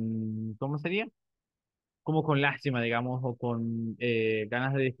 ¿cómo sería? Como con lástima, digamos, o con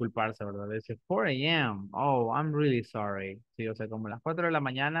ganas de disculparse, ¿verdad? Dice, 4 a.m. Oh, I'm really sorry. Sí, o sea, como las 4 de la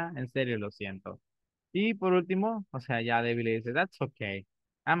mañana, en serio lo siento. Y por último, o sea, ya Debbie le dice, that's okay.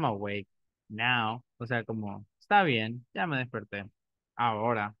 I'm awake now. O sea, como, está bien, ya me desperté.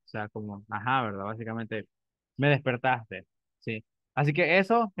 Ahora, o sea, como, ajá, ¿verdad? Básicamente, me despertaste. Sí. Así que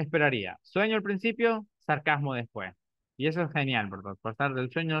eso esperaría. Sueño al principio, sarcasmo después. Y eso es genial, ¿verdad? Pasar del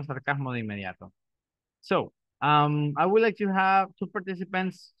sueño al sarcasmo de inmediato. So, I would like to have two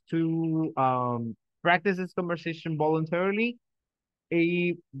participants to practice this conversation voluntarily.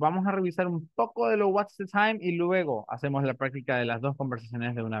 Y vamos a revisar un poco de lo What's the Time y luego hacemos la práctica de las dos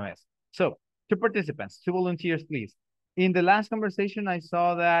conversaciones de una vez. So, two participants, two volunteers, please. In the last conversation, I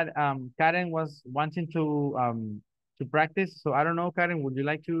saw that Karen was wanting to practice. So I don't know, Karen, would you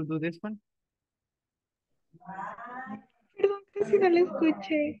like to do this one? Perdón, casi no lo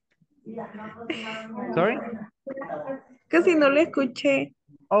escuché. Sorry? Casi no lo escuché.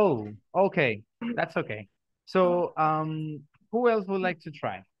 Oh, okay. That's okay. So, who else would like to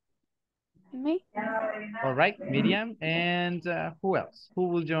try? Me? All right, Miriam, and who else? Who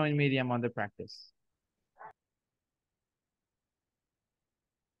will join Miriam on the practice?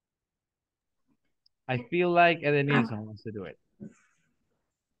 I feel like Edenilson wants to do it.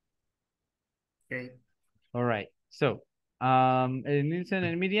 Okay. All right. So, Edenilson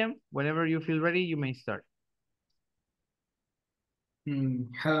and Miriam, whenever you feel ready, you may start.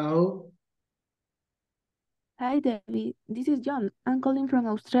 Hello. Hi, Debbie. This is John. I'm calling from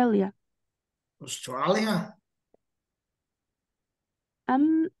Australia. Australia?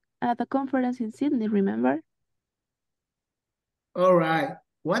 I'm at a conference in Sydney, remember? All right.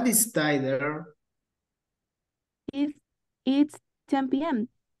 What is time there? It's, it's 10 p.m.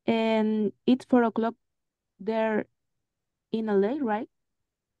 and it's 4 o'clock there in LA, right?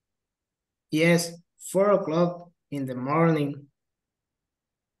 Yes, 4 o'clock in the morning.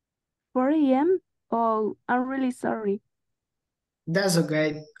 4 a.m.? Oh, I'm really sorry. That's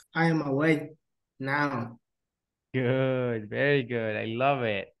okay. I am awake now. Good, very good. I love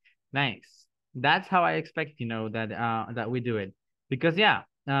it. Nice. That's how I expect, that we do it. Because yeah,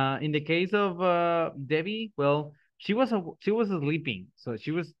 in the case of Debbie, well, she was sleeping, so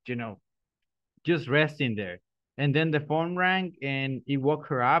she was, just resting there. And then the phone rang and it woke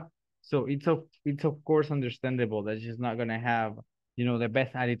her up. So it's of course understandable that she's not gonna have, the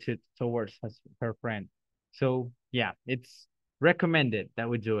best attitude towards her friend. So yeah, it's recommended that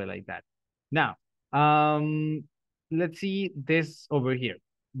we do it like that. Now, let's see this over here.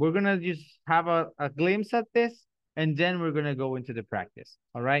 We're gonna just have a glimpse at this and then we're gonna go into the practice.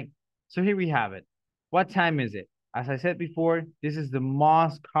 All right. So here we have it. What time is it? As I said before, this is the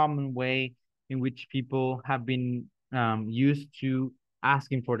most common way in which people have been used to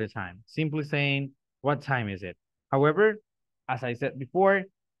asking for the time, simply saying, what time is it? However, as I said before,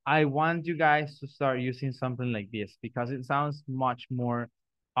 I want you guys to start using something like this because it sounds much more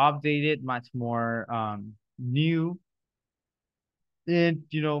updated, much more new, and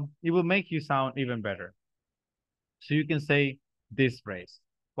it will make you sound even better. So you can say this phrase,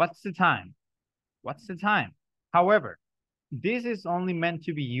 what's the time? What's the time? However, this is only meant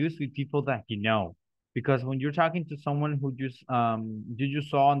to be used with people that you know. Because when you're talking to someone who you just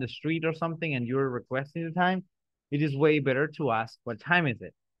saw on the street or something and you're requesting the time, it is way better to ask what time is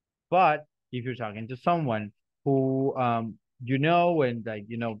it. But if you're talking to someone who and like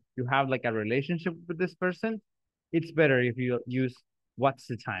you have like a relationship with this person, it's better if you use what's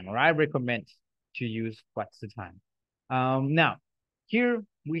the time, or I recommend to use what's the time. Now here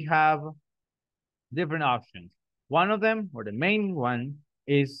we have different options. One of them, or the main one,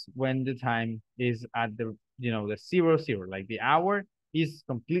 is when the time is at the 00, like the hour is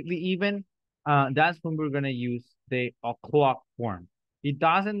completely even. That's when we're gonna use the o'clock form. It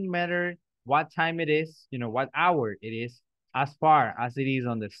doesn't matter what time it is, what hour it is, as far as it is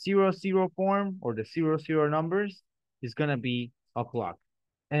on the 00 form or the 00 numbers, it's gonna be o'clock.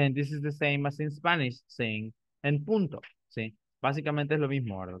 And this is the same as in Spanish saying en punto, ¿sí? Básicamente es lo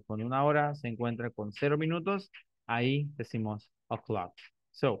mismo, ¿verdad? Cuando una hora se encuentra con 0 minutos, ahí decimos o'clock.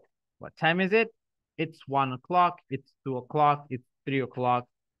 So, what time is it? It's 1 o'clock, it's 2 o'clock, it's 3 o'clock.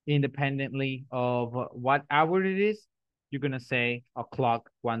 Independently of what hour it is, you're going to say o'clock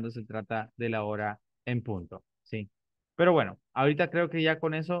cuando se trata de la hora en punto, ¿sí? Pero bueno, ahorita creo que ya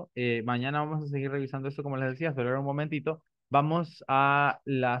con eso, mañana vamos a seguir revisando esto como les decía, solo era un momentito. Vamos a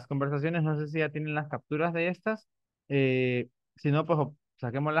las conversaciones, no sé si ya tienen las capturas de estas. Si no, pues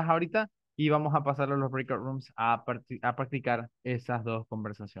saquémoslas ahorita y vamos a pasar a los breakout rooms a practicar esas dos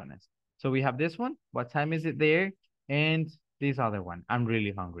conversaciones. So we have this one. What time is it there? And this other one. I'm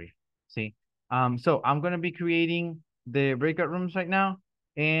really hungry. See? So I'm going to be creating the breakout rooms right now.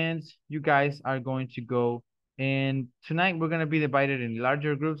 And you guys are going to go. And tonight we're going to be divided in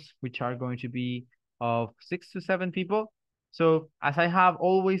larger groups, which are going to be of 6 to 7 people. So as I have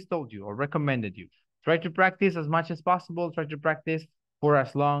always told you or recommended you, try to practice as much as possible. Try to practice for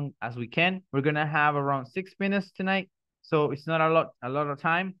as long as we can. We're gonna have around 6 minutes tonight, so it's not a lot of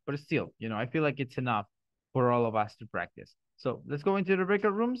time, but still, I feel like it's enough for all of us to practice. So let's go into the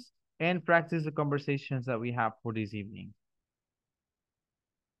breakout rooms and practice the conversations that we have for this evening.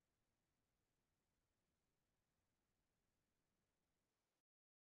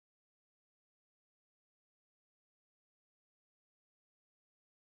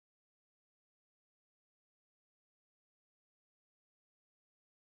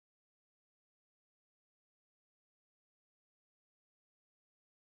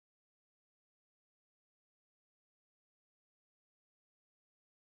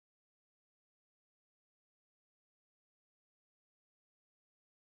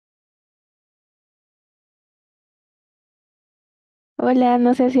 Hola,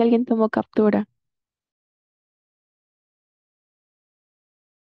 no sé si alguien tomó captura.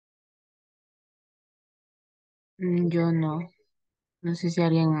 Yo no. No sé si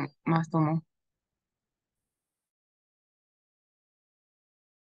alguien más tomó.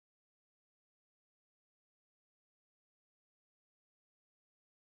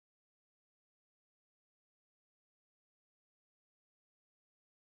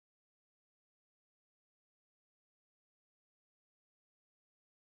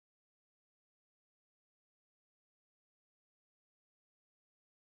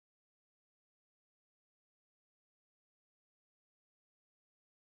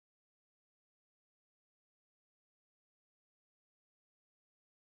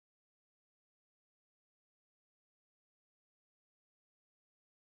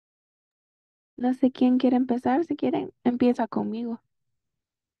 No sé quién quiere empezar. Si quieren, empieza conmigo.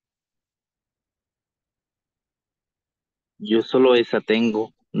 Yo solo esa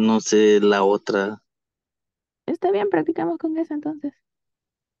tengo, no sé la otra. Está bien, practicamos con eso entonces.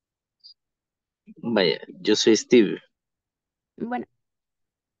 Vaya, yo soy Steve. Bueno,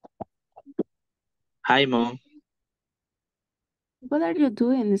 Hi, mom. what are you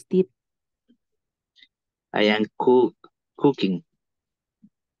doing, Steve? I am cooking.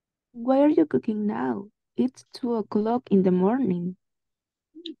 Why are you cooking now? It's 2 o'clock in the morning.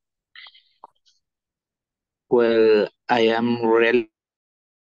 Well, I am really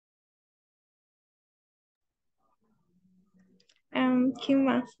 ¿Quién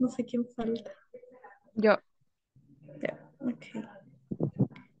más? No sé quién falta. Yo, Yeah, okay.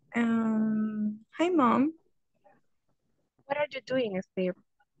 Hi, Mom. what are you doing, Steve?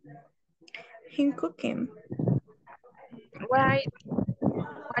 I'm cooking. Why,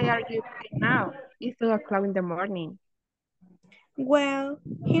 why are you cooking now? It's 2 o'clock in the morning. Well,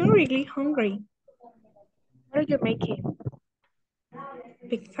 I'm really hungry. What are you making?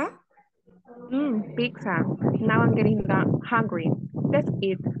 Pizza? Pizza. Now I'm getting hungry. Let's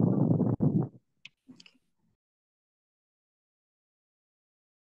eat.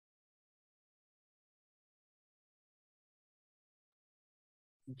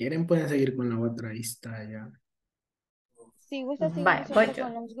 Si quieren pueden seguir con la otra, ahí está ya. Si gusta, Vale, seguimos voy siempre yo.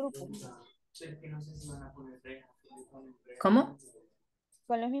 con los grupos. ¿Cómo?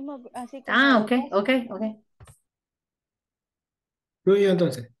 Con los mismos, así como Ah, de ok, clase. ok, ok. ¿Tú y yo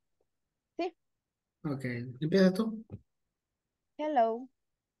entonces? Sí. Ok, empieza tú. Hello.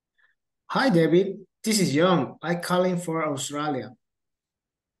 Hi, David. This is John. I'm calling for Australia.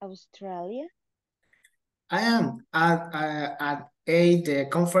 Australia? I am at the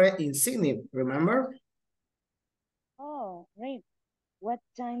conference in Sydney, remember? Oh, great. What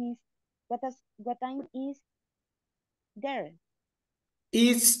time is there?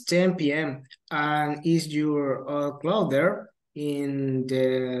 It's 10 p.m. and is your club there in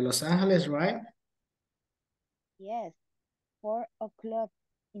the Los Angeles, right? Yes, 4 o'clock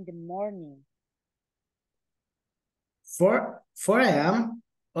in the morning. 4 a.m.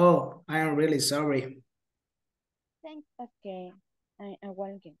 Oh, I am really sorry. Thanks, okay. I'm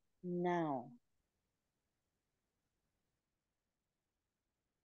working now.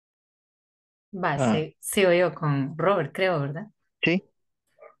 Va, Ah, sigo yo con Robert, creo, ¿verdad? sí.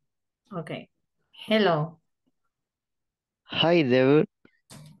 Ok. Hello, Hi there.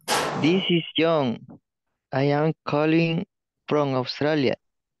 This is John. I am calling from Australia.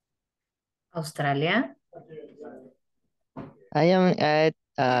 Australia. I am at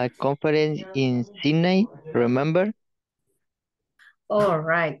a conference in Sydney, remember? All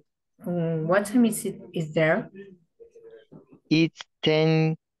right. What time is there? It's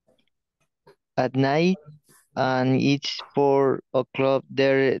 10 at night and it's 4 o'clock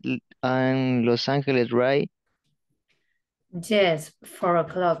there in Los Angeles, right? Yes, 4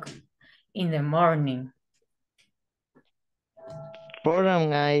 o'clock in the morning. For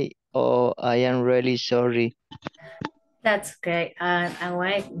oh, I am really sorry. That's okay. And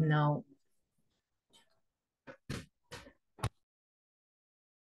wait, no.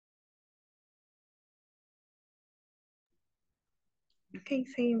 Ok,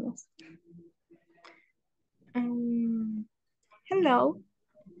 seguimos. Hello.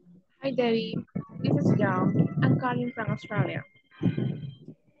 Hi, Debbie. This is John. I'm calling from Australia.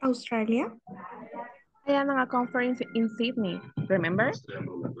 Australia? I am at a conference in Sydney, remember?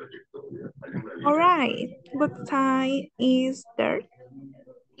 All right. What time is there?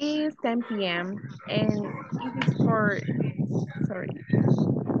 It's 10 p.m. and it is sorry,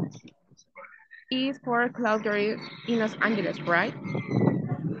 it's 4 o'clock there in Los Angeles, right?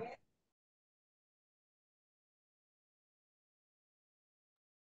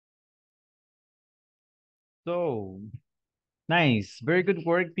 So, nice. Very good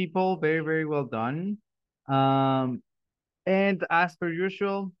work, people. Very, very well done. Um, and as per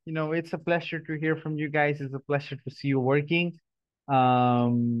usual, it's a pleasure to hear from you guys. It's a pleasure to see you working.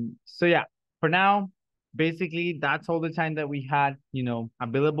 So yeah, for now, basically that's all the time that we had,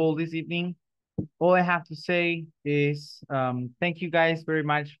 available this evening. All I have to say is thank you guys very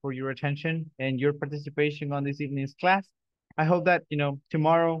much for your attention and your participation on this evening's class. I hope that,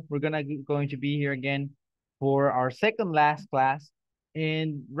 tomorrow we're going to be here again for our second last class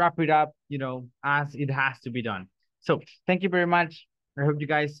and wrap it up, as it has to be done. So thank you very much. I hope you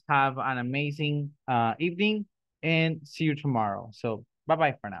guys have an amazing evening and see you tomorrow. So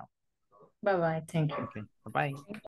bye-bye for now. Bye-bye. Thank you. Okay, bye-bye.